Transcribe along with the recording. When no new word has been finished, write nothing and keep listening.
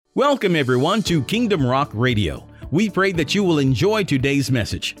Welcome everyone to Kingdom Rock Radio. We pray that you will enjoy today's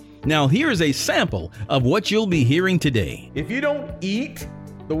message. Now here is a sample of what you'll be hearing today. If you don't eat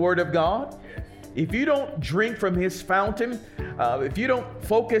the Word of God, if you don't drink from His fountain, if you don't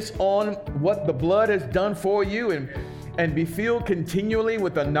focus on what the blood has done for you and be filled continually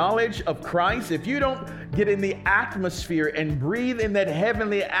with the knowledge of Christ, if you don't get in the atmosphere and breathe in that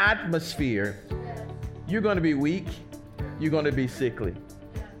heavenly atmosphere, you're going to be weak, you're going to be sickly.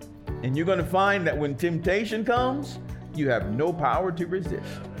 And you're going to find that when temptation comes, you have no power to resist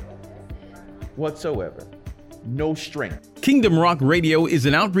whatsoever. No strength. Kingdom Rock Radio is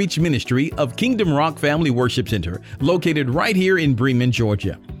an outreach ministry of Kingdom Rock Family Worship Center, located right here in Bremen,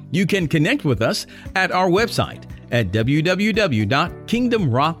 Georgia. You can connect with us at our website at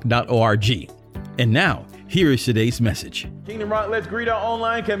www.kingdomrock.org. And now, here is today's message. Kingdom Rock, let's greet our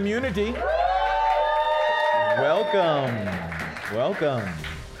online community. Welcome.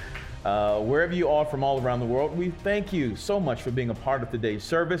 Wherever you are from all around the world, we thank you so much for being a part of today's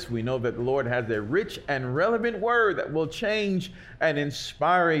service. We know that the Lord has a rich and relevant word that will change and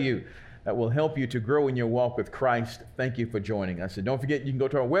inspire you, that will help you to grow in your walk with Christ. Thank you for joining us. And don't forget, you can go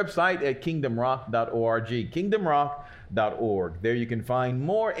to our website at kingdomrock.org, kingdomrock.org. There you can find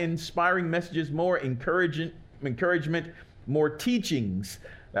more inspiring messages, more encouragement, more teachings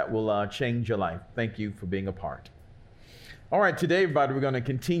that will change your life. Thank you for being a part. All right, today, everybody, we're going to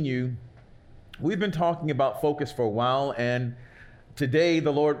continue. We've been talking about focus for a while, and today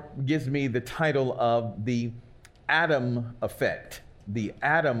the Lord gives me the title of the Adam effect. The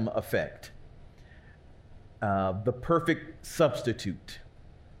Adam effect. The perfect substitute.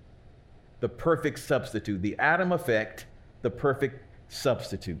 The perfect substitute. The Adam effect, the perfect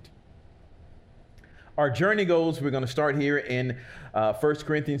substitute. Our journey goes, we're going to start here in 1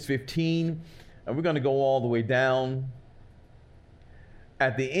 Corinthians 15, and we're going to go all the way down.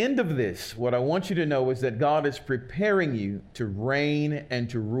 At the end of this, what I want you to know is that God is preparing you to reign and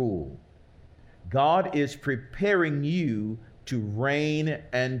to rule. God is preparing you to reign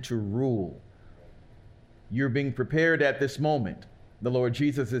and to rule. You're being prepared at this moment. The Lord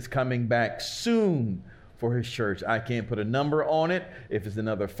Jesus is coming back soon for His church. I can't put a number on it. If it's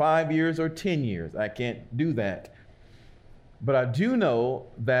another 5 years or 10 years, I can't do that. But I do know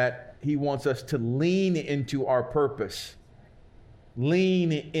that He wants us to lean into our purpose.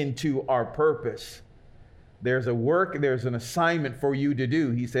 Lean into our purpose. There's a work, there's an assignment for you to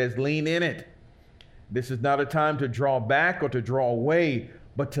do. He says, lean in it. This is not a time to draw back or to draw away,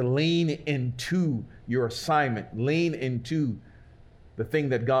 but to lean into your assignment. Lean into the thing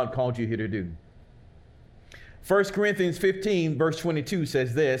that God called you here to do. 1 Corinthians 15, verse 22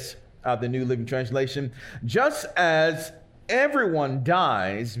 says this, the New Living Translation, just as everyone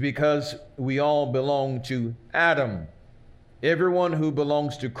dies because we all belong to Adam, everyone who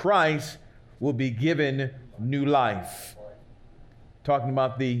belongs to Christ will be given new life. Talking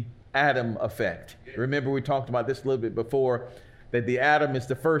about the Adam effect. Remember, we talked about this a little bit before, that the Adam is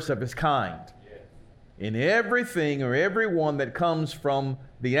the first of his kind. And everything or everyone that comes from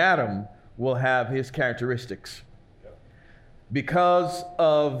the Adam will have his characteristics. Because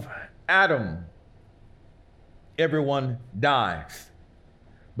of Adam, everyone dies.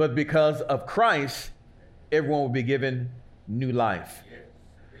 But because of Christ, everyone will be given new life.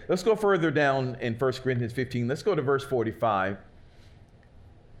 Let's go further down in 1 Corinthians 15. Let's go to verse 45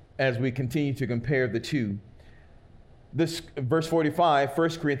 as we continue to compare the two. This verse 45, 1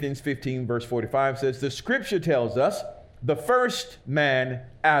 Corinthians 15, verse 45 says, the scripture tells us the first man,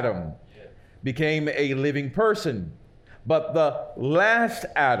 Adam, became a living person, but the last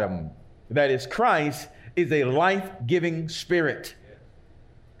Adam, that is Christ, is a life-giving spirit.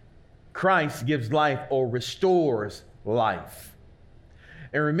 Christ gives life or restores life.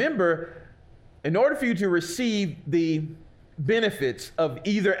 And remember, in order for you to receive the benefits of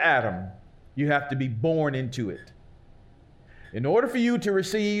either Adam, you have to be born into it. In order for you to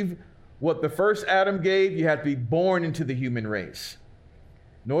receive what the first Adam gave, you have to be born into the human race.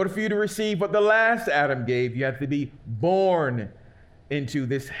 In order for you to receive what the last Adam gave, you have to be born into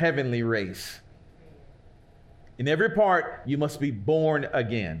this heavenly race. In every part, you must be born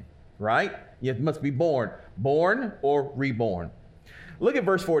again, right? You must be born or reborn. Look at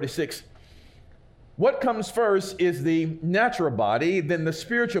verse 46. What comes first is the natural body, then the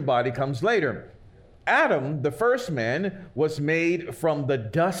spiritual body comes later. Adam, the first man, was made from the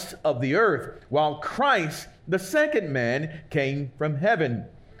dust of the earth, while Christ, the second man, came from heaven.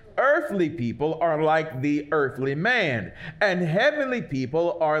 Earthly people are like the earthly man, and heavenly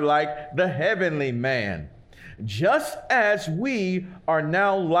people are like the heavenly man. just as we are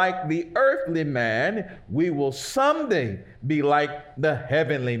now like the earthly man, we will someday be like the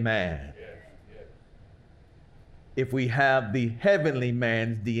heavenly man. If we have the heavenly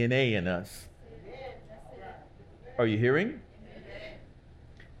man's DNA in us. Are you hearing?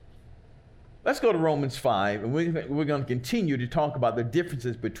 Let's go to Romans 5, and we're going to continue to talk about the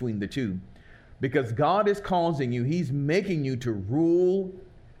differences between the two. Because God is causing you, He's making you to rule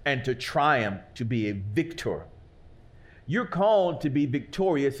and to triumph, to be a victor. You're called to be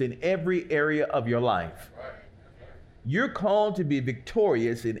victorious in every area of your life. You're called to be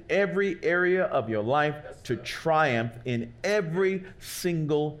victorious in every area of your life, to triumph in every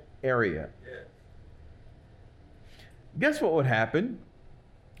single area. Guess what would happen?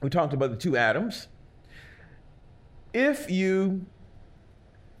 We talked about the two Adams. If you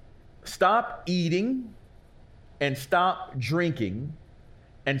stop eating and stop drinking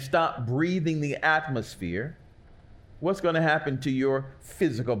and stop breathing the atmosphere, what's going to happen to your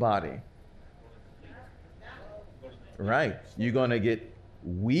physical body? Right. You're going to get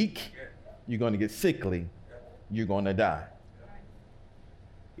weak. You're going to get sickly. You're going to die.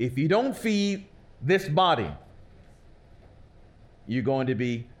 If you don't feed this body, you're going to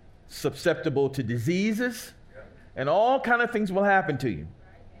be susceptible to diseases, and all kind of things will happen to you.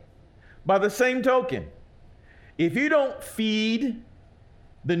 By the same token, if you don't feed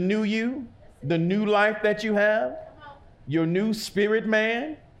the new you, the new life that you have, your new spirit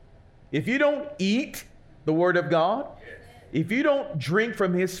man, if you don't eat the Word of God, if you don't drink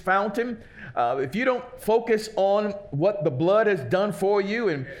from His fountain, if you don't focus on what the blood has done for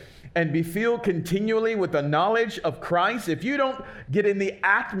you and be filled continually with the knowledge of Christ, if you don't get in the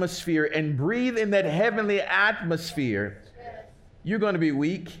atmosphere and breathe in that heavenly atmosphere, you're going to be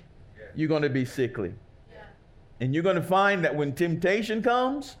weak. You're going to be sickly. And you're going to find that when temptation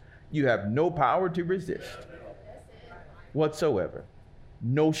comes, you have no power to resist whatsoever.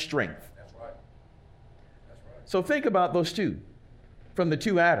 No strength. So think about those two from the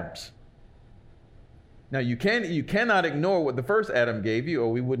two Adams. Now, you cannot ignore what the first Adam gave you,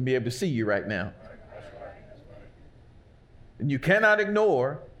 or we wouldn't be able to see you right now. And you cannot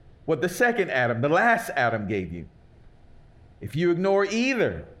ignore what the second Adam, the last Adam, gave you. If you ignore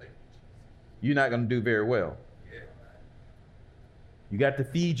either, you're not going to do very well. You got to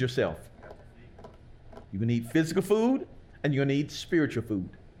feed yourself. You're going to eat physical food, and you're going to eat spiritual food.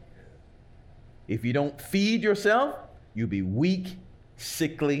 If you don't feed yourself, you'll be weak,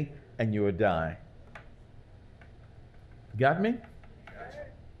 sickly, and you'll die. Got me?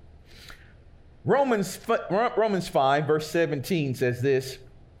 Romans 5, verse 17 says this: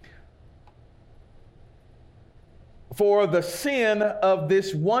 For the sin of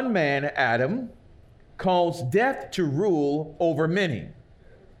this one man, Adam, caused death to rule over many.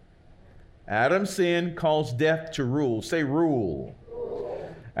 Adam's sin caused death to rule. Say rule.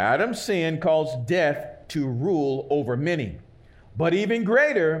 Adam's sin caused death to rule over many. But even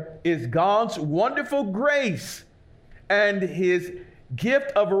greater is God's wonderful grace and His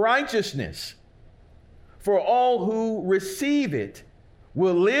gift of righteousness. For all who receive it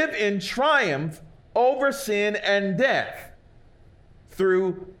will live in triumph over sin and death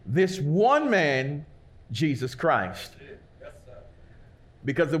through this one man, Jesus Christ.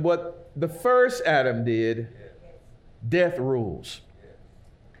 Because of what the first Adam did, death rules.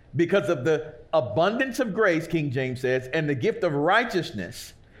 Because of the abundance of grace, King James says, and the gift of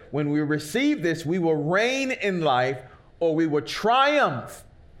righteousness, when we receive this, we will reign in life, or we will triumph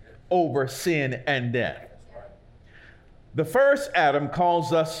over sin and death. The first Adam calls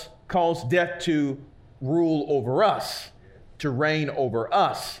death to rule over us, to reign over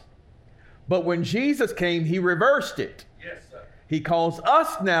us. But when Jesus came, He reversed it. Yes, sir. He calls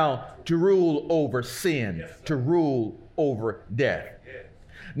us now to rule over sin, yes, to rule over death. Yes.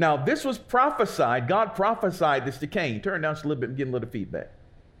 Now, this was prophesied. God prophesied this to Cain. Turn down just a little bit and get a little feedback.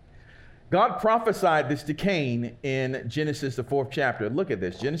 God prophesied this to Cain in Genesis, the 4th chapter. Look at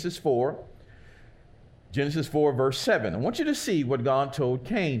this, Genesis 4, verse 7. I want you to see what God told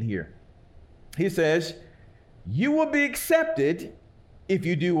Cain here. He says, you will be accepted if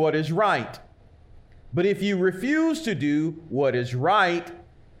you do what is right. But if you refuse to do what is right,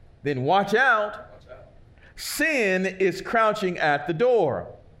 then watch out. Sin is crouching at the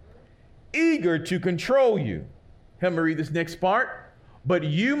door, eager to control you. Help me read this next part. But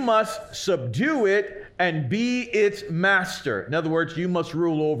you must subdue it and be its master. In other words, you must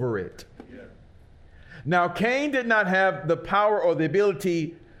rule over it. Yeah. Now, Cain did not have the power or the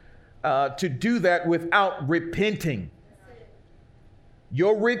ability to do that without repenting.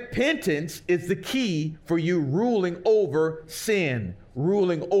 Your repentance is the key for you ruling over sin,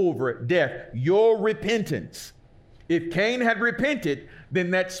 ruling over death. Your repentance. If Cain had repented,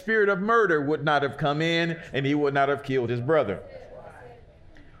 then that spirit of murder would not have come in and he would not have killed his brother.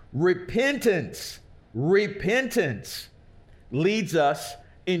 Repentance leads us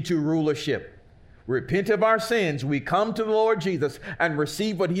into rulership. Repent of our sins. We come to the Lord Jesus and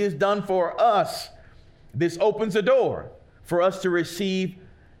receive what he has done for us. This opens a door for us to receive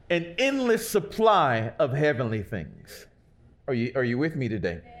an endless supply of heavenly things. Are you with me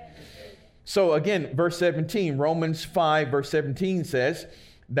today? So again, verse 17, Romans 5, verse 17 says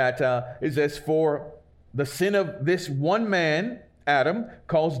that it says, for the sin of this one man, Adam,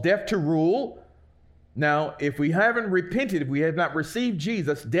 caused death to rule. Now, if we haven't repented, if we have not received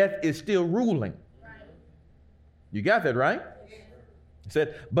Jesus, death is still ruling. You got that, right? It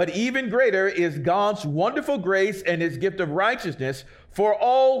said, but even greater is God's wonderful grace and his gift of righteousness, for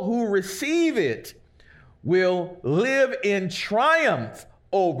all who receive it will live in triumph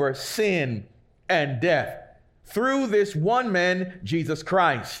over sin and death through this one man, Jesus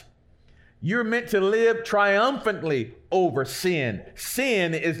Christ. You're meant to live triumphantly over sin.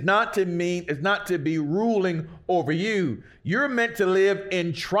 Sin is not to be ruling over you. You're meant to live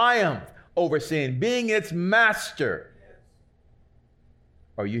in triumph over sin, being its master.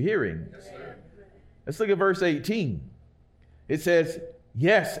 Are you hearing? Yes, sir. Let's look at verse 18. It says,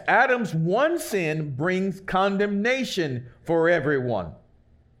 yes, Adam's one sin brings condemnation for everyone.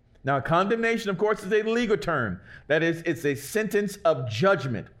 Now, condemnation, of course, is a legal term. That is, it's a sentence of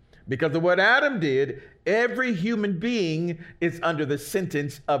judgment. Because of what Adam did, every human being is under the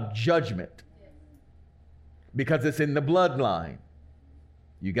sentence of judgment. Because it's in the bloodline.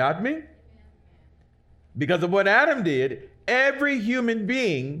 You got me? Because of what Adam did, every human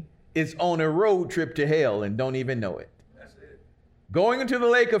being is on a road trip to hell and don't even know it. That's it. Going into the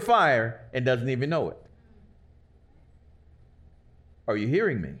lake of fire and doesn't even know it. Are you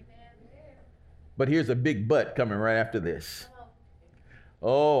hearing me? But here's a big but coming right after this.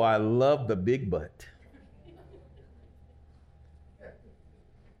 Oh, I love the big but.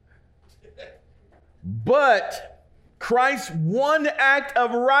 But Christ's one act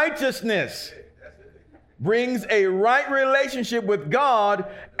of righteousness brings a right relationship with God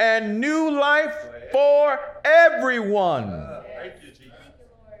and new life for everyone. Thank you, Jesus.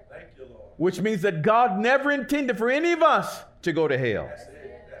 Thank you, Lord. Which means that God never intended for any of us to go to hell That's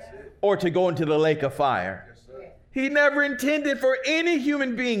it. or to go into the lake of fire. Yes, sir. He never intended for any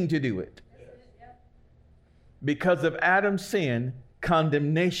human being to do it. Because of Adam's sin,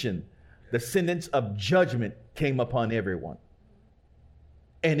 condemnation, the sentence of judgment came upon everyone.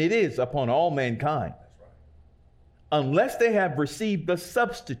 And it is upon all mankind. Unless they have received the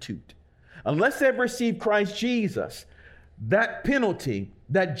substitute, unless they have received Christ Jesus, that penalty,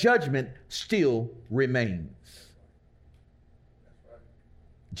 that judgment still remains.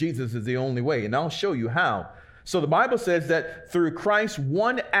 Jesus is the only way, and I'll show you how. So the Bible says that through Christ's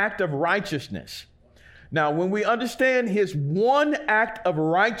one act of righteousness. Now, when we understand his one act of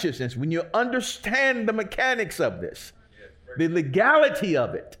righteousness, when you understand the mechanics of this, the legality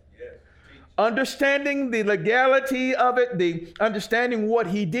of it, understanding the legality of it, the understanding what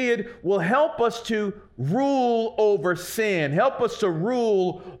he did will help us to rule over sin, help us to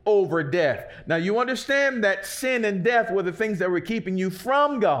rule over death. Now, you understand that sin and death were the things that were keeping you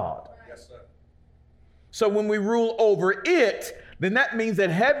from God. Yes, sir. So when we rule over it, then that means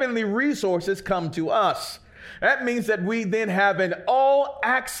that heavenly resources come to us. That means that we then have an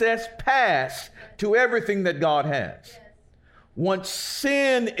all-access pass to everything that God has. Once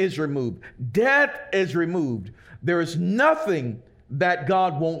sin is removed, death is removed, there is nothing that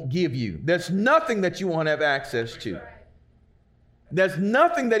God won't give you. There's nothing that you won't have access to. There's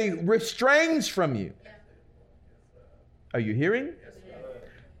nothing that he restrains from you. Are you hearing?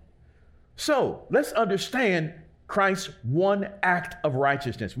 So let's understand Christ's one act of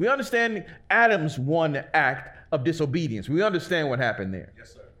righteousness. We understand Adam's one act of disobedience. We understand what happened there.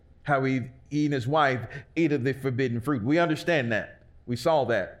 Yes, sir. How he and his wife ate of the forbidden fruit. We understand that. We saw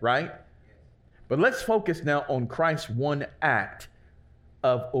that, right? But let's focus now on Christ's one act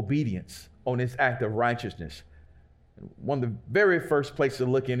of obedience, on his act of righteousness. One of the very first places to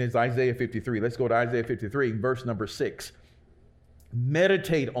look in is Isaiah 53. Let's go to Isaiah 53, verse number 6.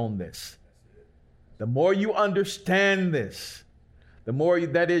 Meditate on this. The more you understand this, the more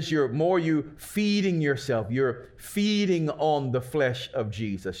more you feeding yourself. You're feeding on the flesh of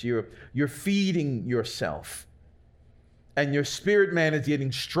Jesus. You're feeding yourself. And your spirit man is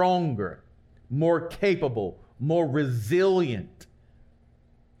getting stronger, more capable, more resilient.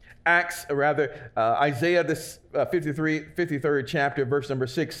 Isaiah, this 53rd chapter, verse number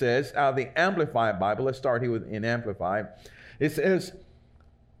 6 says, out of the Amplified Bible, let's start here in Amplified. It says,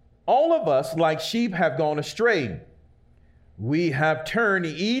 all of us like sheep have gone astray. We have turned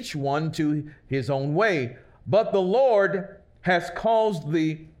each one to his own way. But the Lord has caused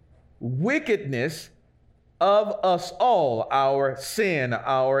the wickedness of us all, our sin,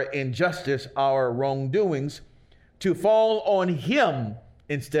 our injustice, our wrongdoings, to fall on him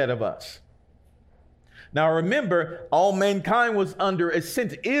instead of us. Now remember, all mankind is under a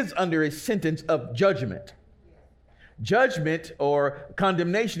sentence of judgment. Judgment or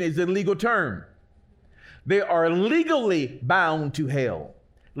condemnation is a legal term. They are legally bound to hell,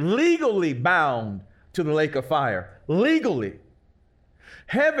 legally bound to the lake of fire, legally.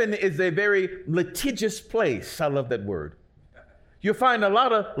 Heaven is a very litigious place. I love that word. You'll find a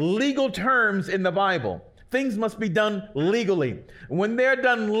lot of legal terms in the Bible. Things must be done legally. When they're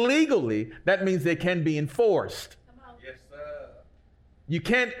done legally, that means they can be enforced. Yes, sir. You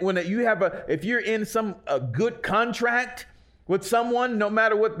can't, if you're in a good contract with someone, no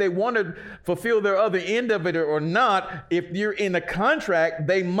matter what they want to fulfill their other end of it or not, if you're in a contract,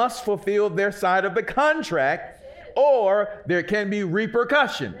 they must fulfill their side of the contract, or there can be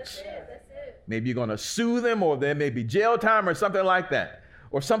repercussions. That's it. Maybe you're going to sue them, or there may be jail time or something like that,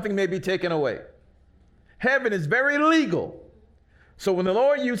 or something may be taken away. Heaven is very legal. So when the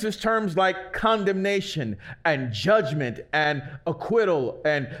Lord uses terms like condemnation and judgment and acquittal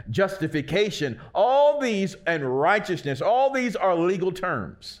and justification, all these, and righteousness, all these are legal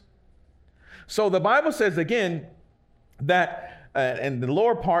terms. So the Bible says again that in the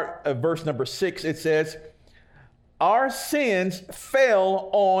lower part of verse number 6, it says, our sins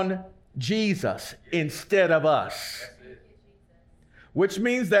fell on Jesus instead of us. Which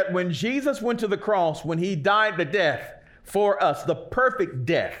means that when Jesus went to the cross, when he died the death for us, the perfect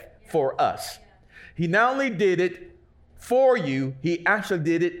death for us, he not only did it for you, he actually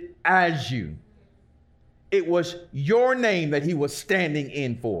did it as you. It was your name that he was standing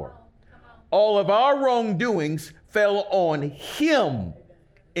in for. All of our wrongdoings fell on him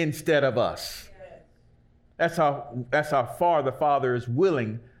instead of us. That's how far the Father is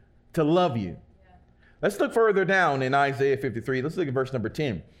willing to love you. Let's look further down in Isaiah 53. Let's look at verse number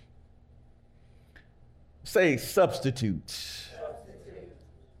 10. Say substitutes.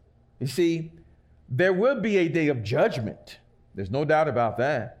 You see, there will be a day of judgment. There's no doubt about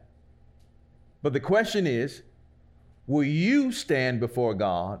that. But the question is, will you stand before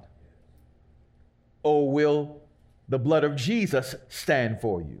God, or will the blood of Jesus stand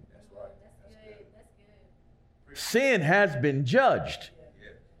for you? That's good. Sin has been judged.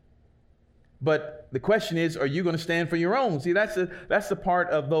 But the question is, are you going to stand for your own? See, that's the part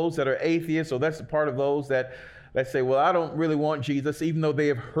of those that are atheists, or that's the part of those that say, well, I don't really want Jesus, even though they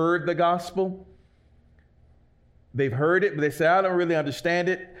have heard the gospel. They've heard it, but they say, I don't really understand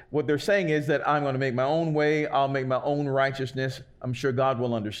it. What they're saying is that I'm going to make my own way. I'll make my own righteousness. I'm sure God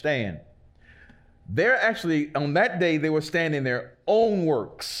will understand. They're actually, on that day, they were standing their own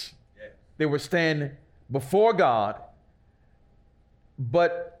works. They were standing before God.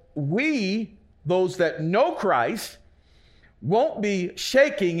 But we, those that know Christ, won't be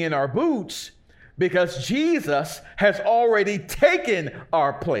shaking in our boots because Jesus has already taken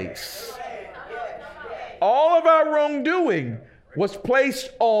our place. All of our wrongdoing was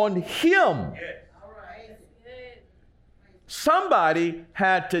placed on him. Somebody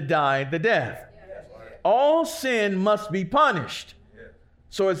had to die the death. All sin must be punished.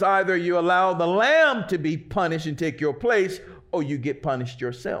 So it's either you allow the lamb to be punished and take your place, or you get punished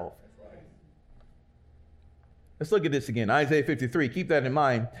yourself. Let's look at this again. Isaiah 53. Keep that in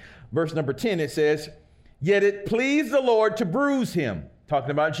mind. Verse number 10, it says, yet it pleased the Lord to bruise him.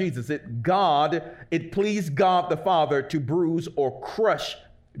 Talking about Jesus. It pleased God the Father to bruise or crush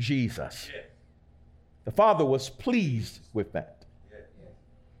Jesus. The Father was pleased with that.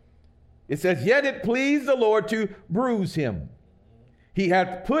 It says, yet it pleased the Lord to bruise him. He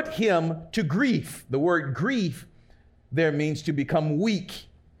had put him to grief. The word grief there means to become weak,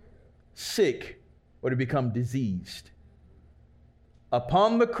 sick, or to become diseased.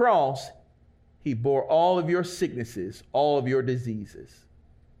 Upon the cross, he bore all of your sicknesses, all of your diseases.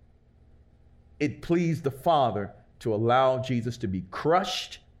 It pleased the Father to allow Jesus to be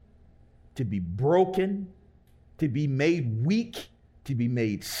crushed, to be broken, to be made weak, to be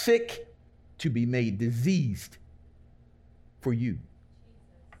made sick, to be made diseased for you.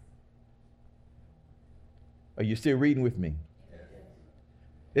 Are you still reading with me?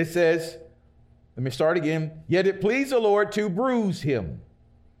 It says, let me start again. Yet it pleased the Lord to bruise him.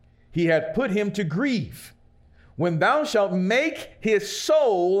 He had put him to grief. when thou shalt make his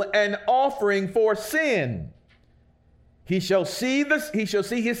soul an offering for sin, he shall see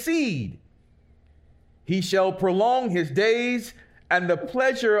his seed. He shall prolong his days, and the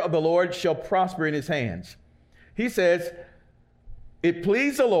pleasure of the Lord shall prosper in his hands. He says, it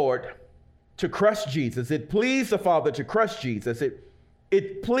pleased the Lord to crush Jesus. It pleased the Father to crush Jesus.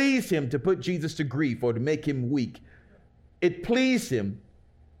 It pleased him to put Jesus to grief or to make him weak. It pleased him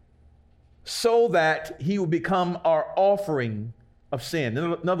so that he would become our offering of sin.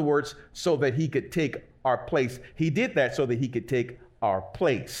 In other words, so that he could take our place. He did that so that he could take our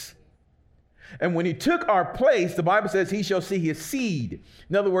place. And when he took our place, the Bible says he shall see his seed.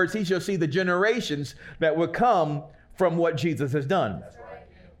 In other words, he shall see the generations that will come from what Jesus has done. That's right.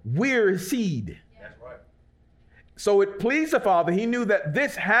 We're his seed. That's right. So it pleased the Father. He knew that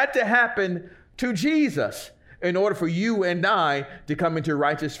this had to happen to Jesus in order for you and I to come into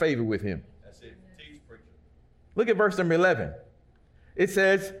righteous favor with him. That's it. Teach, preacher. Look at verse number 11. It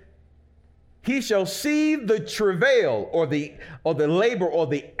says, he shall see the travail or the labor or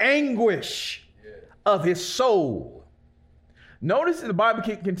the anguish of his soul. Notice that the Bible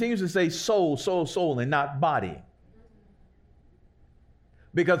continues to say soul, soul, soul, and not body.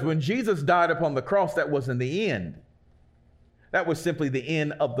 Because when Jesus died upon the cross, that wasn't the end. That was simply the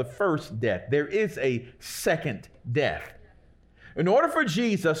end of the first death. There is a second death. In order for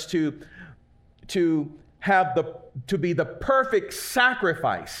Jesus to be the perfect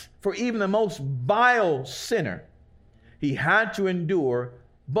sacrifice for even the most vile sinner, he had to endure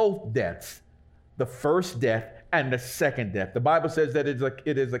both deaths, the first death and the second death. The Bible says that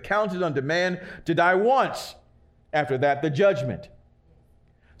it is accounted unto man to die once, after that the judgment.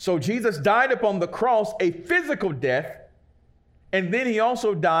 So Jesus died upon the cross a physical death, and then he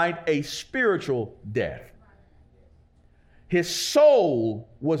also died a spiritual death. His soul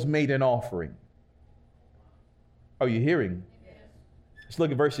was made an offering. Are you hearing? Yes. Let's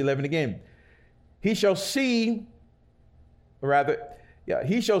look at verse 11 again. He shall see of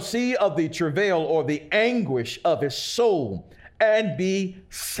the travail or the anguish of his soul and be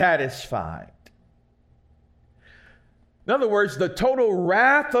satisfied. In other words, the total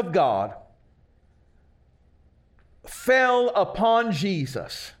wrath of God fell upon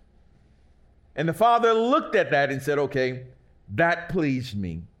Jesus. And the Father looked at that and said, okay, that pleased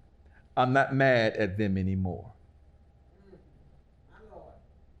me. I'm not mad at them anymore.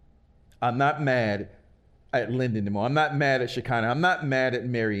 I'm not mad at Linda anymore. I'm not mad at Shekinah. I'm not mad at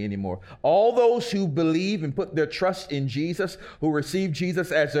Mary anymore. All those who believe and put their trust in Jesus, who receive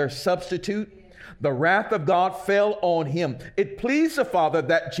Jesus as their substitute, the wrath of God fell on him. It pleased the Father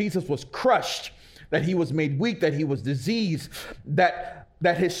that Jesus was crushed, that he was made weak, that he was diseased, that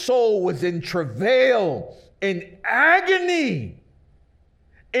his soul was in travail, in agony.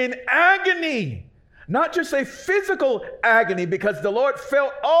 Not just a physical agony, because the Lord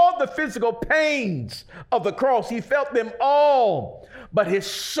felt all the physical pains of the cross. He felt them all. But his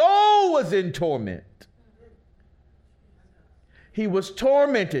soul was in torment. He was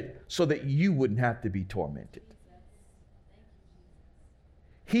tormented so that you wouldn't have to be tormented.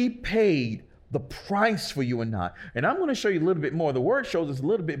 He paid the price for you and I. And I'm going to show you a little bit more. The word shows us a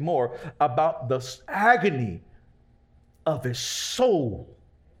little bit more about the agony of his soul.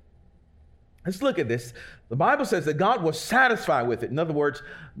 Let's look at this. The Bible says that God was satisfied with it. In other words,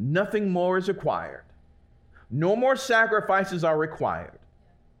 nothing more is required. No more sacrifices are required.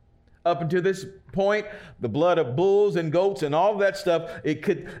 Up until this point, the blood of bulls and goats and all that stuff, it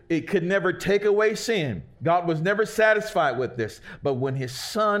could never take away sin. God was never satisfied with this. But when his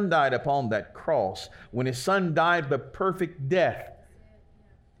son died upon that cross, when his son died the perfect death,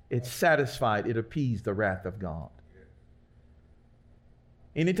 it satisfied, it appeased the wrath of God.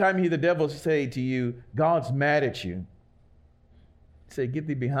 Anytime you hear the devil say to you, God's mad at you, say, get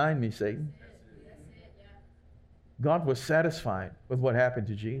thee behind me, Satan. God was satisfied with what happened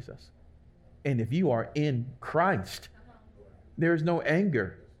to Jesus. And if you are in Christ, there is no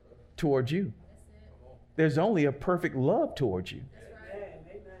anger towards you. There's only a perfect love towards you.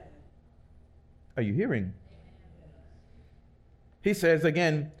 Are you hearing? He says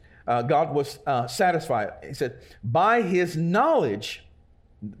again, God was satisfied. He said, by his knowledge,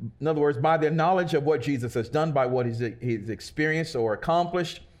 in other words, by their knowledge of what Jesus has done, by what he's experienced or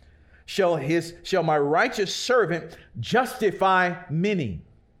accomplished, shall my righteous servant justify many,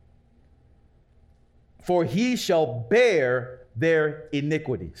 for he shall bear their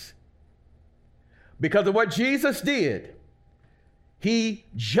iniquities. Because of what Jesus did, he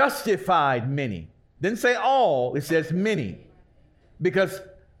justified many. Didn't say all, it says many. Because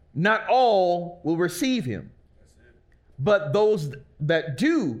not all will receive him. But those that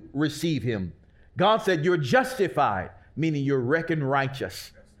do receive him, God said you're justified, meaning you're reckoned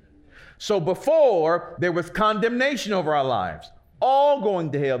righteous. So before, there was condemnation over our lives, all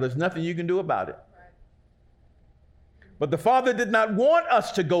going to hell. There's nothing you can do about it. But the Father did not want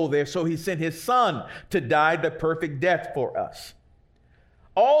us to go there, so he sent his Son to die the perfect death for us.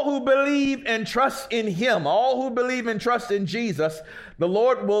 All who believe and trust in him, all who believe and trust in Jesus, the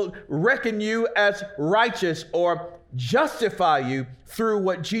Lord will reckon you as righteous or justify you through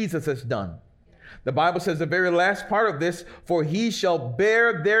what Jesus has done. The Bible says the very last part of this, for he shall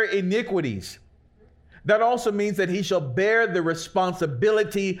bear their iniquities. That also means that he shall bear the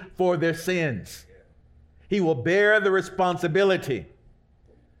responsibility for their sins. He will bear the responsibility.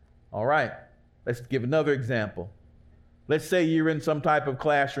 All right, let's give another example. Let's say you're in some type of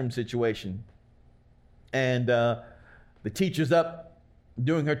classroom situation and the teacher's up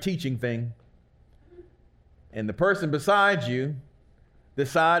doing her teaching thing, and the person beside you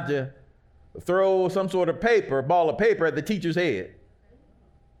decide to throw some sort of paper, ball of paper at the teacher's head.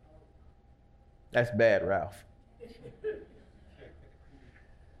 That's bad, Ralph.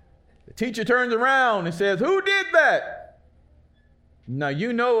 The teacher turns around and says, "Who did that?" Now,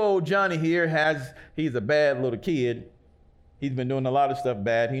 you know old Johnny here he's a bad little kid. He's been doing a lot of stuff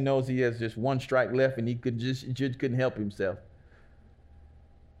bad. He knows he has just one strike left and he just couldn't help himself.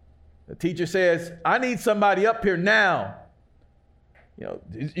 The teacher says, "I need somebody up here now. You know,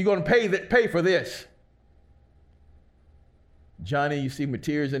 you're going to pay for this." Johnny, you see with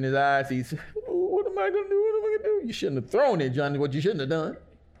tears in his eyes. He's, "What am I going to do? What am I going to do?" You shouldn't have thrown it, Johnny, what you shouldn't have done.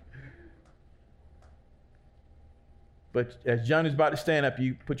 But as Johnny's about to stand up,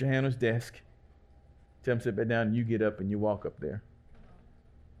 you put your hand on his desk. Tell him to sit back down, and you get up and you walk up there.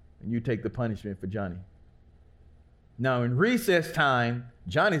 And you take the punishment for Johnny. Now, in recess time,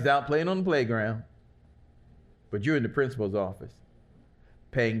 Johnny's out playing on the playground. But you're in the principal's office,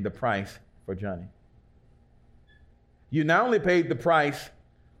 paying the price for Johnny. You not only paid the price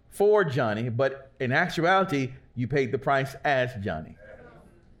for Johnny, but in actuality, you paid the price as Johnny.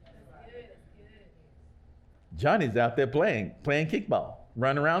 Johnny's out there playing kickball,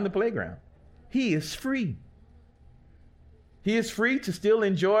 running around the playground. He is free. He is free to still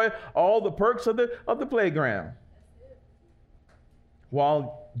enjoy all the perks of the playground.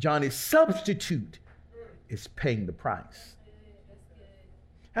 While Johnny's substitute is paying the price.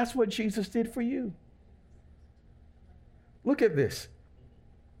 That's what Jesus did for you. Look at this.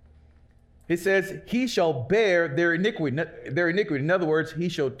 It says, he shall bear their iniquity. In other words, he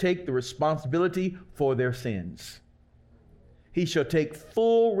shall take the responsibility for their sins. He shall take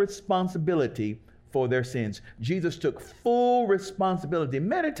full responsibility for their sins. Jesus took full responsibility.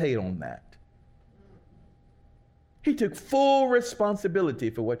 Meditate on that. He took full responsibility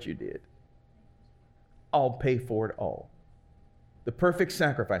for what you did. I'll pay for it all. The perfect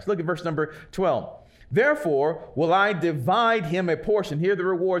sacrifice. Look at verse number 12. Therefore will I divide him a portion. Here are the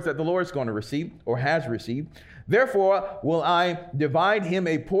rewards that the Lord is going to receive or has received. Therefore will I divide him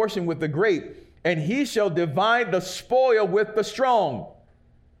a portion with the great, and he shall divide the spoil with the strong.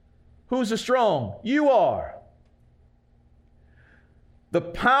 Who's the strong? You are. The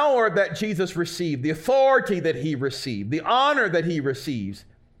power that Jesus received, the authority that he received, the honor that he receives,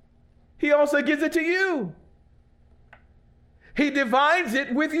 he also gives it to you. He divides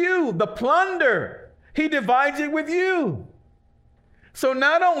it with you. The plunder, he divides it with you. So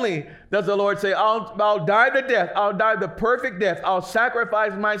not only does the Lord say, I'll die the death, I'll die the perfect death, I'll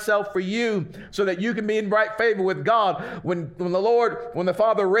sacrifice myself for you so that you can be in right favor with God. When the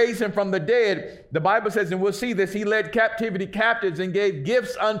Father raised him from the dead, the Bible says, and we'll see this, he led captivity captives and gave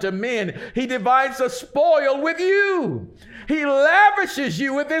gifts unto men. He divides the spoil with you. He lavishes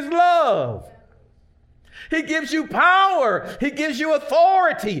you with his love. He gives you power. He gives you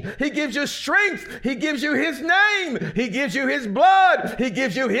authority. He gives you strength. He gives you his name. He gives you his blood. He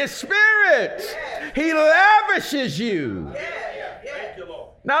gives you his spirit. He lavishes you.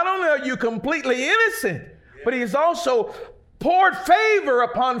 Not only are you completely innocent, but he's also poured favor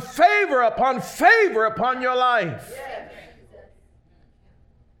upon favor upon favor upon your life.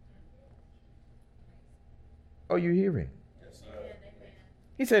 Are you hearing?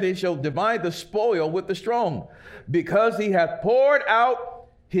 He said, he shall divide the spoil with the strong, because he hath poured out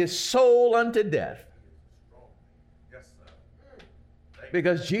his soul unto death.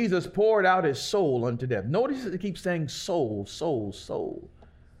 Because Jesus poured out his soul unto death. Notice it keeps saying soul, soul, soul.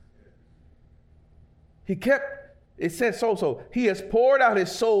 It says soul. He has poured out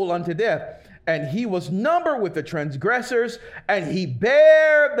his soul unto death, and he was numbered with the transgressors, and he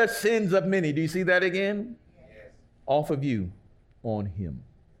bare the sins of many. Do you see that again? Yes. Off of you, on him.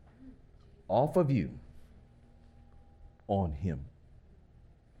 Off of you, on him.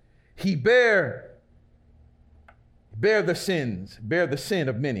 He bare bear the sin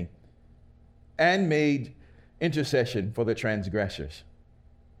of many, and made intercession for the transgressors.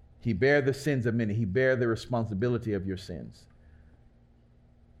 He bare the sins of many. He bare the responsibility of your sins.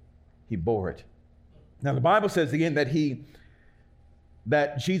 He bore it. Now the Bible says again that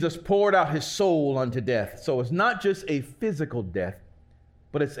Jesus poured out his soul unto death. So it's not just a physical death,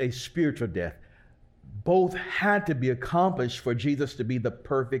 but it's a spiritual death. Both had to be accomplished for Jesus to be the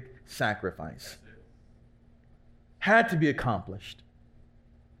perfect sacrifice. Had to be accomplished.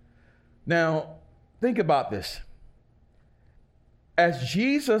 Now, think about this. As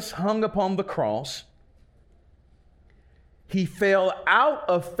Jesus hung upon the cross, he fell out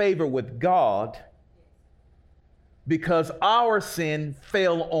of favor with God because our sin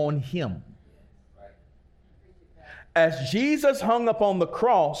fell on him. As Jesus hung upon the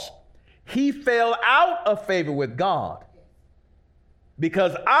cross, he fell out of favor with God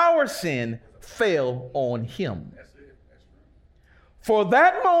because our sin fell on him. For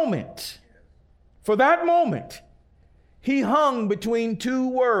that moment, he hung between two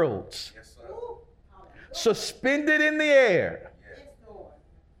worlds, suspended in the air,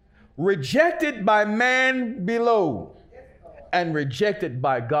 rejected by man below, and rejected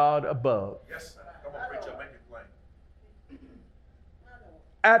by God above.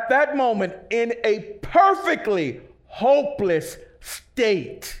 At that moment, in a perfectly hopeless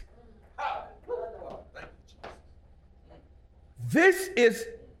state. This is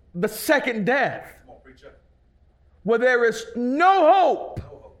the second death, where there is no hope,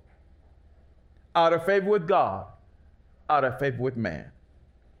 out of favor with God, out of favor with man.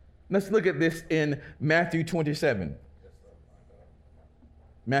 Let's look at this in Matthew 27.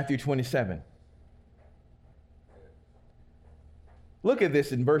 Matthew 27. Look at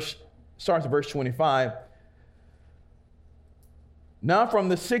this in starts at verse 25. Now from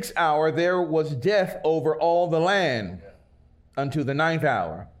the 6th hour there was death over all the land unto the 9th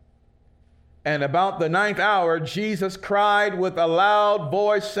hour. And about the 9th hour, Jesus cried with a loud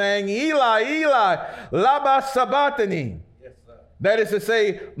voice, saying, Eli, Eli, lama sabachthani. Yes, that is to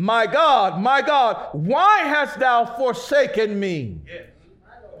say, my God, why hast thou forsaken me? Yes.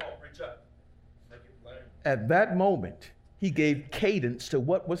 At that moment, he gave cadence to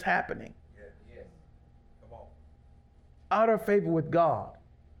what was happening. Yes. Come on. Out of favor with God,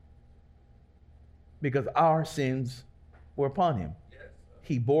 because our sins were upon him.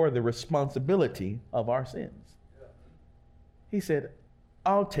 He bore the responsibility of our sins. He said,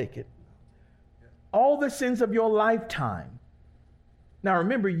 I'll take it. All the sins of your lifetime. Now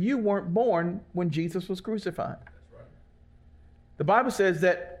remember, you weren't born when Jesus was crucified. The Bible says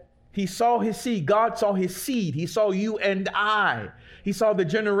that he saw his seed. God saw his seed. He saw you and I. He saw the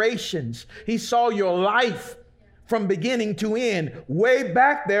generations. He saw your life from beginning to end. Way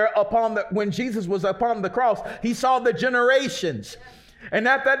back there when Jesus was upon the cross, he saw the generations. And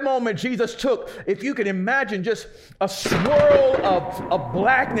at that moment, Jesus took, if you can imagine, just a swirl of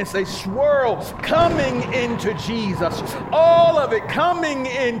blackness, a swirl coming into Jesus. All of it coming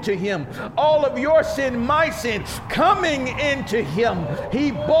into him. All of your sin, my sin, coming into him. He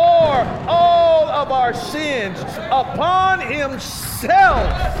bore all of our sins upon himself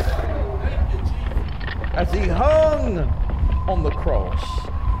as he hung on the cross.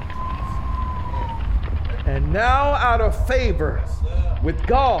 And now out of favor with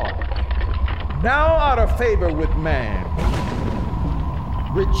God, now out of favor with man,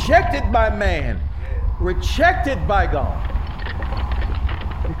 rejected by man, rejected by God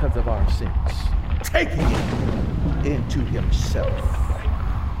because of our sins, taking it into himself.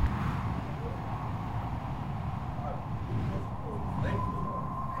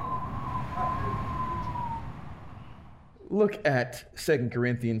 Look at 2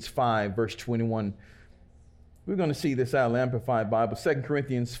 Corinthians 5, verse 21. We're going to see this out of the Amplified Bible. 2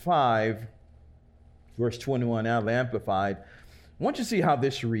 Corinthians 5, verse 21, out of the Amplified. I want you to see how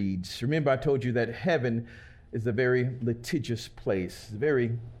this reads. Remember, I told you that heaven is a very litigious place,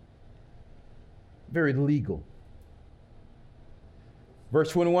 very, very legal.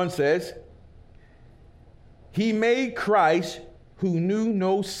 Verse 21 says, he made Christ, who knew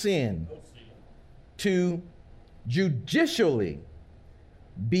no sin, to judicially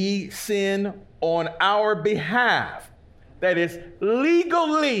be sin on our behalf. That is,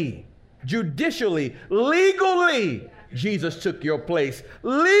 legally, judicially, legally, Jesus took your place.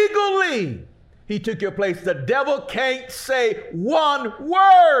 Legally, he took your place. The devil can't say one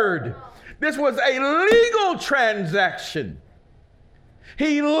word. This was a legal transaction.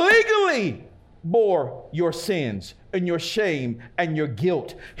 He legally bore your sins and your shame and your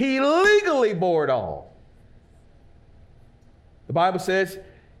guilt. He legally bore it all. The Bible says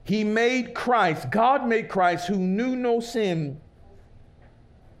He made Christ, God made Christ, who knew no sin,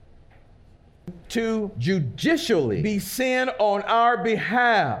 to judicially be sin on our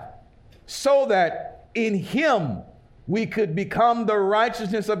behalf, so that in him we could become the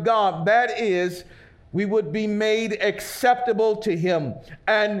righteousness of God. That is, we would be made acceptable to him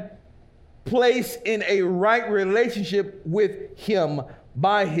and placed in a right relationship with him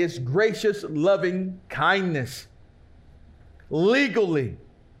by his gracious, loving kindness. Legally,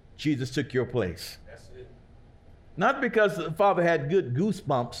 Jesus took your place. That's it. Not because the Father had good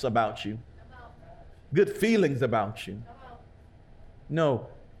goosebumps about you, good feelings about you. No,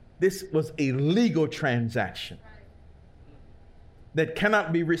 this was a legal transaction that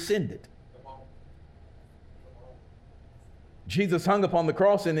cannot be rescinded. Jesus hung upon the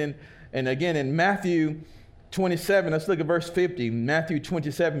cross, and again in Matthew 27, let's look at verse 50. Matthew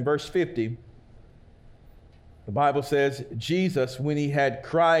 27, verse 50. The Bible says, Jesus, when he had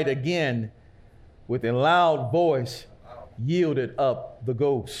cried again with a loud voice, yielded up the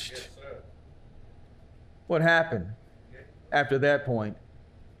ghost. Yes, sir. What happened after that point?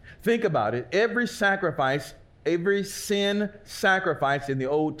 Think about it. Every sacrifice, every sin sacrifice in the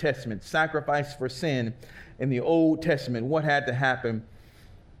Old Testament, sacrifice for sin in the Old Testament, what had to happen?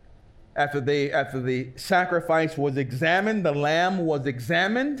 After the sacrifice was examined, the lamb was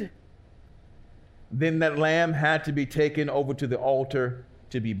examined, then that lamb had to be taken over to the altar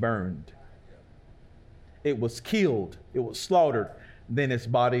to be burned. It was killed, it was slaughtered, then its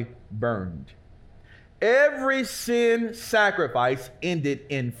body burned. Every sin sacrifice ended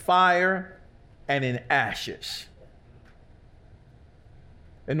in fire and in ashes.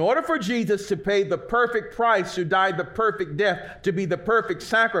 In order for Jesus to pay the perfect price, to die the perfect death, to be the perfect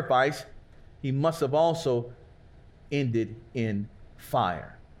sacrifice, he must have also ended in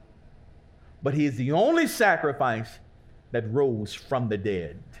fire. But he is the only sacrifice that rose from the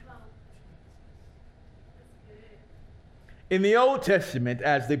dead. In the Old Testament,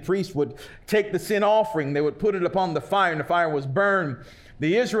 as the priest would take the sin offering, they would put it upon the fire, and the fire was burned.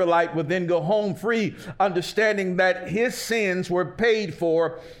 The Israelite would then go home free, understanding that his sins were paid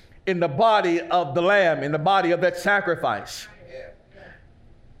for in the body of the lamb, in the body of that sacrifice.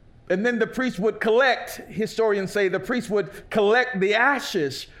 And then the priest would collect, historians say, the priest would collect the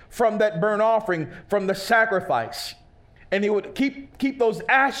ashes from that burnt offering, from the sacrifice. And he would keep those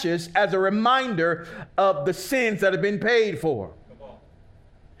ashes as a reminder of the sins that have been paid for.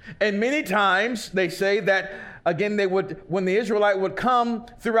 And many times they say that, again, they would, when the Israelite would come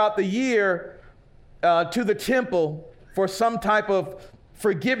throughout the year to the temple for some type of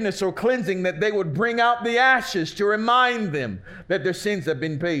forgiveness or cleansing, that they would bring out the ashes to remind them that their sins have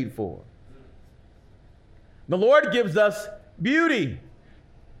been paid for. The Lord gives us beauty.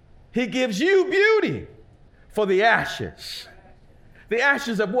 He gives you beauty for the ashes. The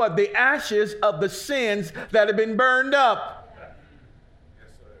ashes of what? The ashes of the sins that have been burned up.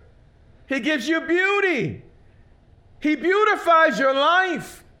 He gives you beauty. He beautifies your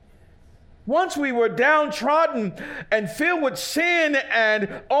life. Once we were downtrodden and filled with sin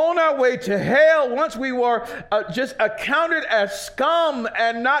and on our way to hell, once we were just accounted as scum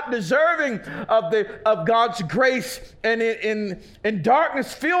and not deserving of God's grace, and in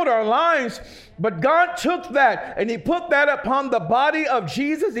darkness filled our lives, but God took that and he put that upon the body of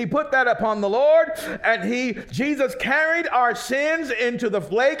Jesus. He put that upon the Lord, and Jesus carried our sins into the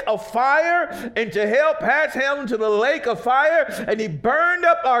lake of fire, into hell, past hell, into the lake of fire, and he burned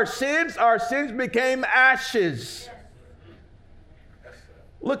up our sins. Our sins became ashes.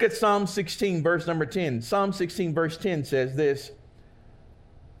 Look at Psalm 16, verse number 10. Psalm 16, verse 10 says this: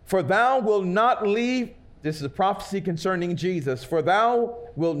 "For thou wilt not leave," this is a prophecy concerning Jesus, "for thou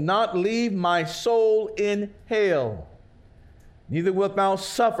wilt not leave my soul in hell, neither wilt thou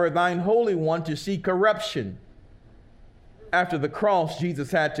suffer thine Holy One to see corruption." After the cross,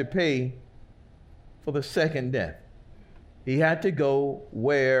 Jesus had to pay for the second death. He had to go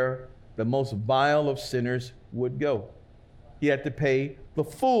where the most vile of sinners would go. He had to pay the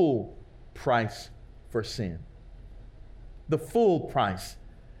full price for sin. The full price.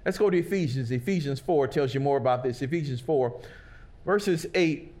 Let's go to Ephesians. Ephesians 4 tells you more about this. Ephesians 4, verses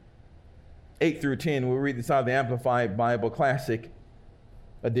 8 through 10. We'll read this out of the Amplified Bible Classic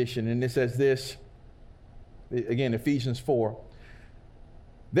Edition. And it says this, again, Ephesians 4.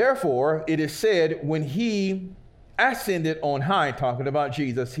 "Therefore, it is said, when he ascended on high," talking about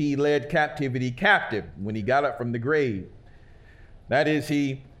Jesus, "he led captivity captive," when he got up from the grave. That is,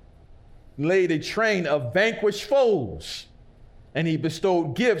 he laid a train of vanquished foes, and he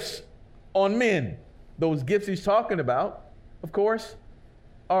bestowed gifts on men. Those gifts he's talking about, of course,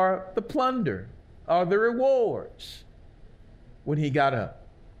 are the plunder, are the rewards when he got up.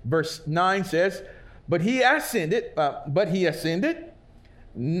 Verse 9 says, but he ascended.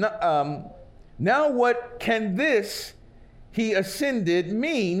 Now what can this he ascended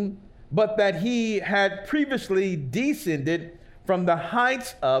mean, but that he had previously descended from the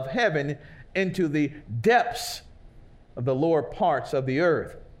heights of heaven into the depths of the lower parts of the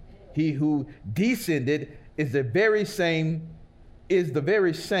earth? He who descended is the very same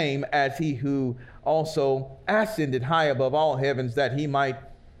as he who also ascended high above all heavens, that he might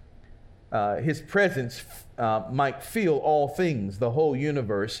his presence might fill all things, the whole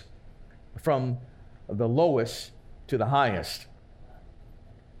universe, from the lowest to the highest.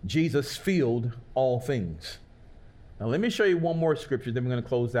 Jesus filled all things. Now let me show you one more scripture, then we're going to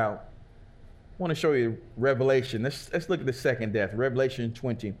close out. I want to show you Revelation. Let's look at the second death, Revelation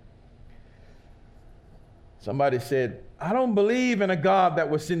 20. Somebody said, I don't believe in a God that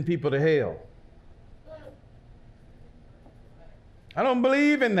will send people to hell. I don't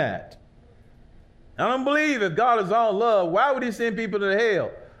believe in that. I don't believe if God is all love, why would he send people to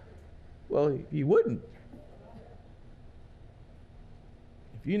hell? Well, he wouldn't.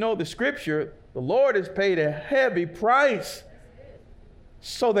 If you know the scripture, the Lord has paid a heavy price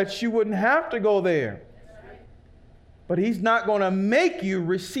so that you wouldn't have to go there. But he's not going to make you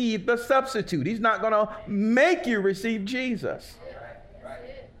receive the substitute. He's not going to make you receive Jesus.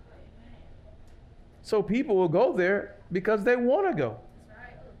 So people will go there because they want to go.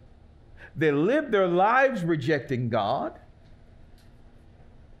 They live their lives rejecting God.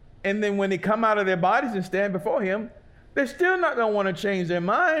 And then when they come out of their bodies and stand before him, they're still not going to want to change their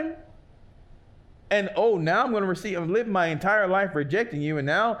mind. And, oh, now I'm going to live my entire life rejecting you. And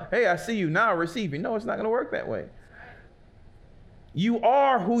now, hey, I see you now, receive you. No, it's not going to work that way. You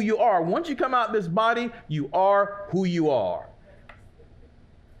are who you are. Once you come out of this body, you are who you are.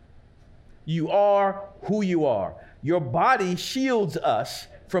 You are who you are. Your body shields us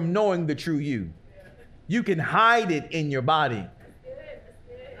from knowing the true you. You can hide it in your body.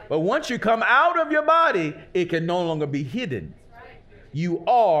 But once you come out of your body, it can no longer be hidden. You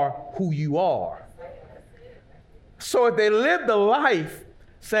are who you are. So if they live the life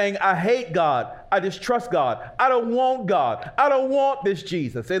saying, I hate God, I distrust God, I don't want God, I don't want this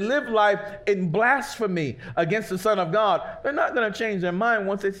Jesus, they live life in blasphemy against the Son of God, they're not going to change their mind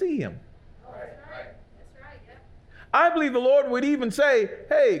once they see him. I believe the Lord would even say,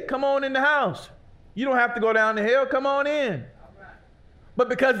 hey, come on in the house. You don't have to go down to hell, come on in. But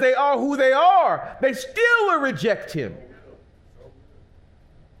because they are who they are, they still will reject him.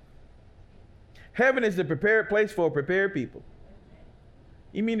 Heaven is a prepared place for prepared people.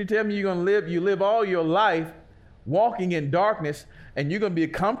 You mean to tell me you live all your life walking in darkness, and you're going to be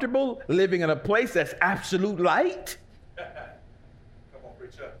comfortable living in a place that's absolute light? Come on,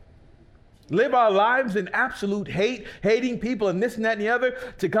 preacher. Live our lives in absolute hate, hating people and this and that and the other,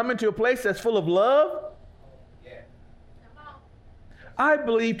 to come into a place that's full of love? Yeah. I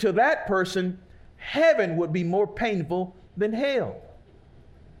believe to that person, heaven would be more painful than hell.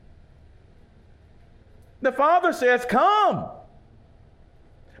 The Father says, come.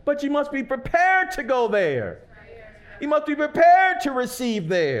 But you must be prepared to go there. You must be prepared to receive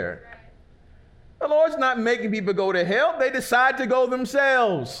there. The Lord's not making people go to hell. They decide to go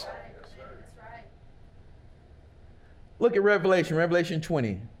themselves. Look at Revelation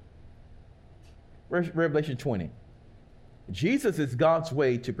 20. Revelation 20. Jesus is God's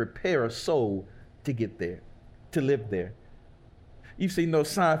way to prepare a soul to get there, to live there. You've seen those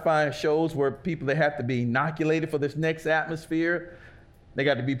sci-fi shows where people, they have to be inoculated for this next atmosphere. They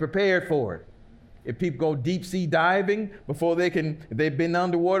got to be prepared for it. If people go deep sea diving before they've been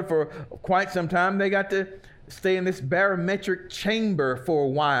underwater for quite some time, they got to stay in this barometric chamber for a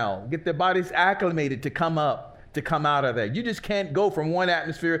while, get their bodies acclimated to come out of there. You just can't go from one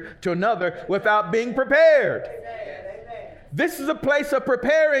atmosphere to another without being prepared. This is a place of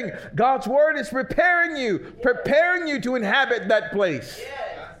preparing. God's word is preparing you to inhabit that place.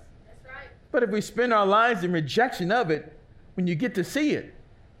 But if we spend our lives in rejection of it, when you get to see it,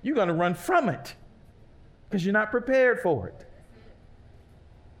 you're going to run from it because you're not prepared for it.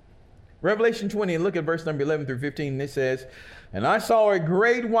 Revelation 20, and look at verse number 11 through 15. It says, and I saw a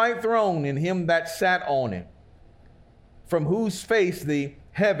great white throne and him that sat on it, from whose face the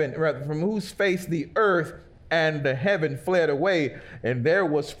earth and the heaven fled away, and there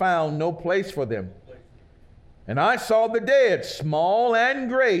was found no place for them. And I saw the dead, small and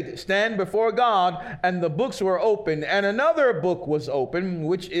great, stand before God, and the books were opened, and another book was opened,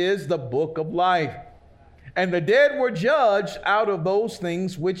 which is the book of life. And the dead were judged out of those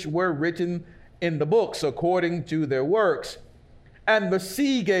things which were written in the books, according to their works. and the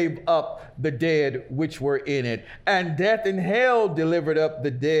sea gave up the dead which were in it, and death and hell delivered up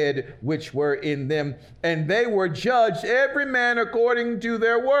the dead which were in them, and they were judged every man according to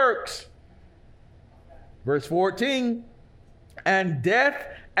their works. Verse 14, and death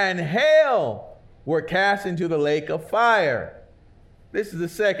and hell were cast into the lake of fire. This is the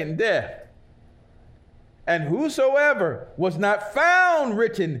second death. And whosoever was not found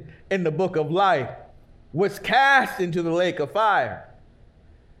written in the book of life was cast into the lake of fire.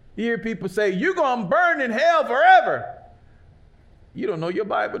 You hear people say, you're going to burn in hell forever. You don't know your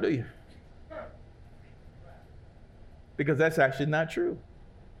Bible, do you? Because that's actually not true.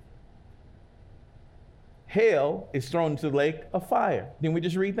 Hell is thrown into the lake of fire. Didn't we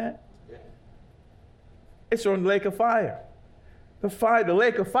just read that? It's thrown in the lake of fire. The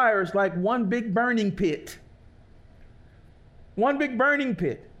lake of fire is like one big burning pit. One big burning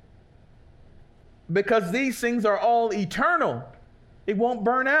pit. Because these things are all eternal, it won't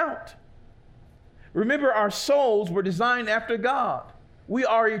burn out. Remember, our souls were designed after God. We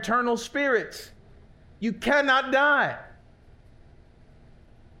are eternal spirits. You cannot die.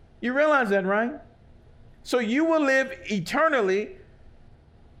 You realize that, right? So you will live eternally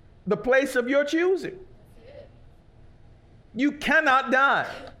the place of your choosing. You cannot die.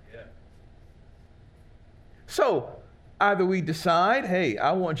 So either we decide, hey,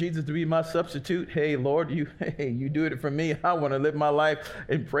 I want Jesus to be my substitute. Hey, Lord, you do it for me. I want to live my life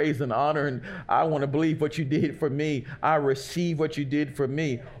in praise and honor, and I want to believe what you did for me. I receive what you did for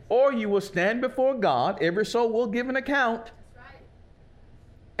me. Or you will stand before God. Every soul will give an account.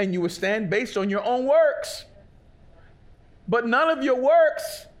 And you will stand based on your own works. But none of your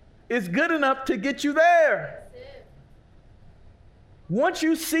works is good enough to get you there. Once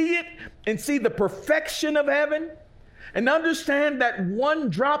you see it and see the perfection of heaven and understand that one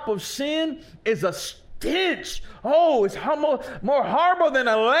drop of sin is a stench. Oh, it's more horrible than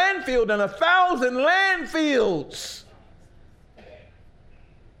a landfill, than 1,000 landfills.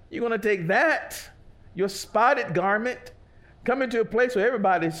 You're going to take that, your spotted garment, come into a place where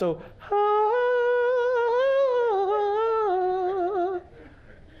everybody's so,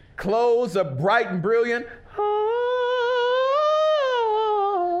 clothes are bright and brilliant.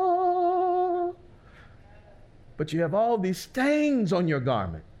 But you have all these stains on your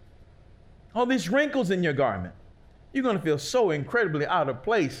garment, all these wrinkles in your garment. You're going to feel so incredibly out of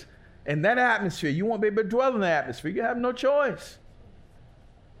place in that atmosphere. You won't be able to dwell in the atmosphere. You have no choice.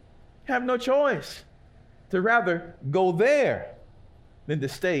 You have no choice to rather go there than to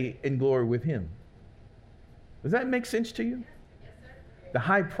stay in glory with him. Does that make sense to you? Yes, sir. The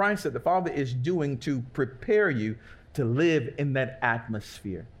high price that the Father is doing to prepare you to live in that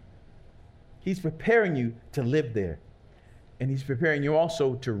atmosphere. He's preparing you to live there. And he's preparing you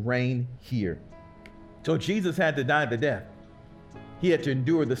also to reign here. So Jesus had to die the death. He had to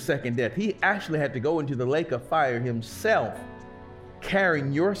endure the second death. He actually had to go into the lake of fire himself,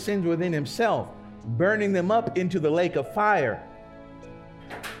 carrying your sins within himself, burning them up into the lake of fire,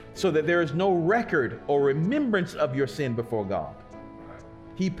 so that there is no record or remembrance of your sin before God.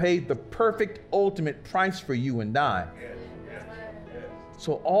 He paid the perfect ultimate price for you and I.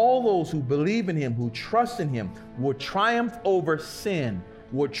 So all those who believe in him, who trust in him, will triumph over sin,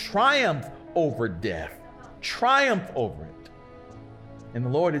 will triumph over death, triumph over it. And the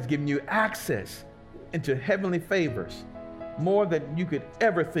Lord has given you access into heavenly favors, more than you could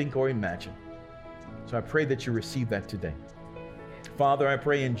ever think or imagine. So I pray that you receive that today. Father, I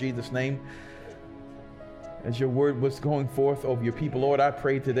pray in Jesus' name, as your word was going forth over your people, Lord, I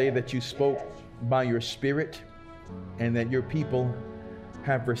pray today that you spoke by your Spirit and that your people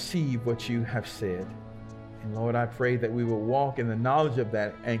have received what you have said. And Lord, I pray that we will walk in the knowledge of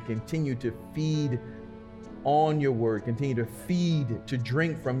that and continue to feed on your word, continue to feed, to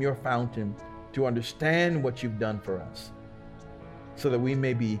drink from your fountain, to understand what you've done for us, so that we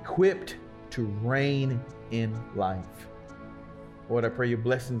may be equipped to reign in life. Lord, I pray your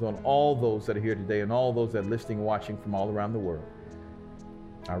blessings on all those that are here today and all those that are listening and watching from all around the world.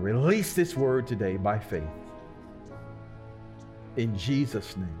 I release this word today by faith. In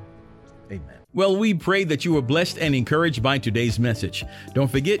Jesus' name, amen. Well, we pray that you were blessed and encouraged by today's message. Don't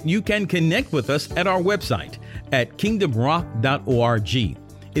forget, you can connect with us at our website at kingdomrock.org.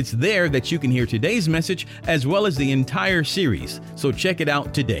 It's there that you can hear today's message as well as the entire series. So check it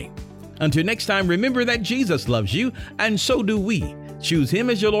out today. Until next time, remember that Jesus loves you, and so do we. Choose him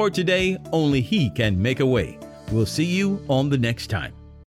as your Lord today. Only he can make a way. We'll see you on the next time.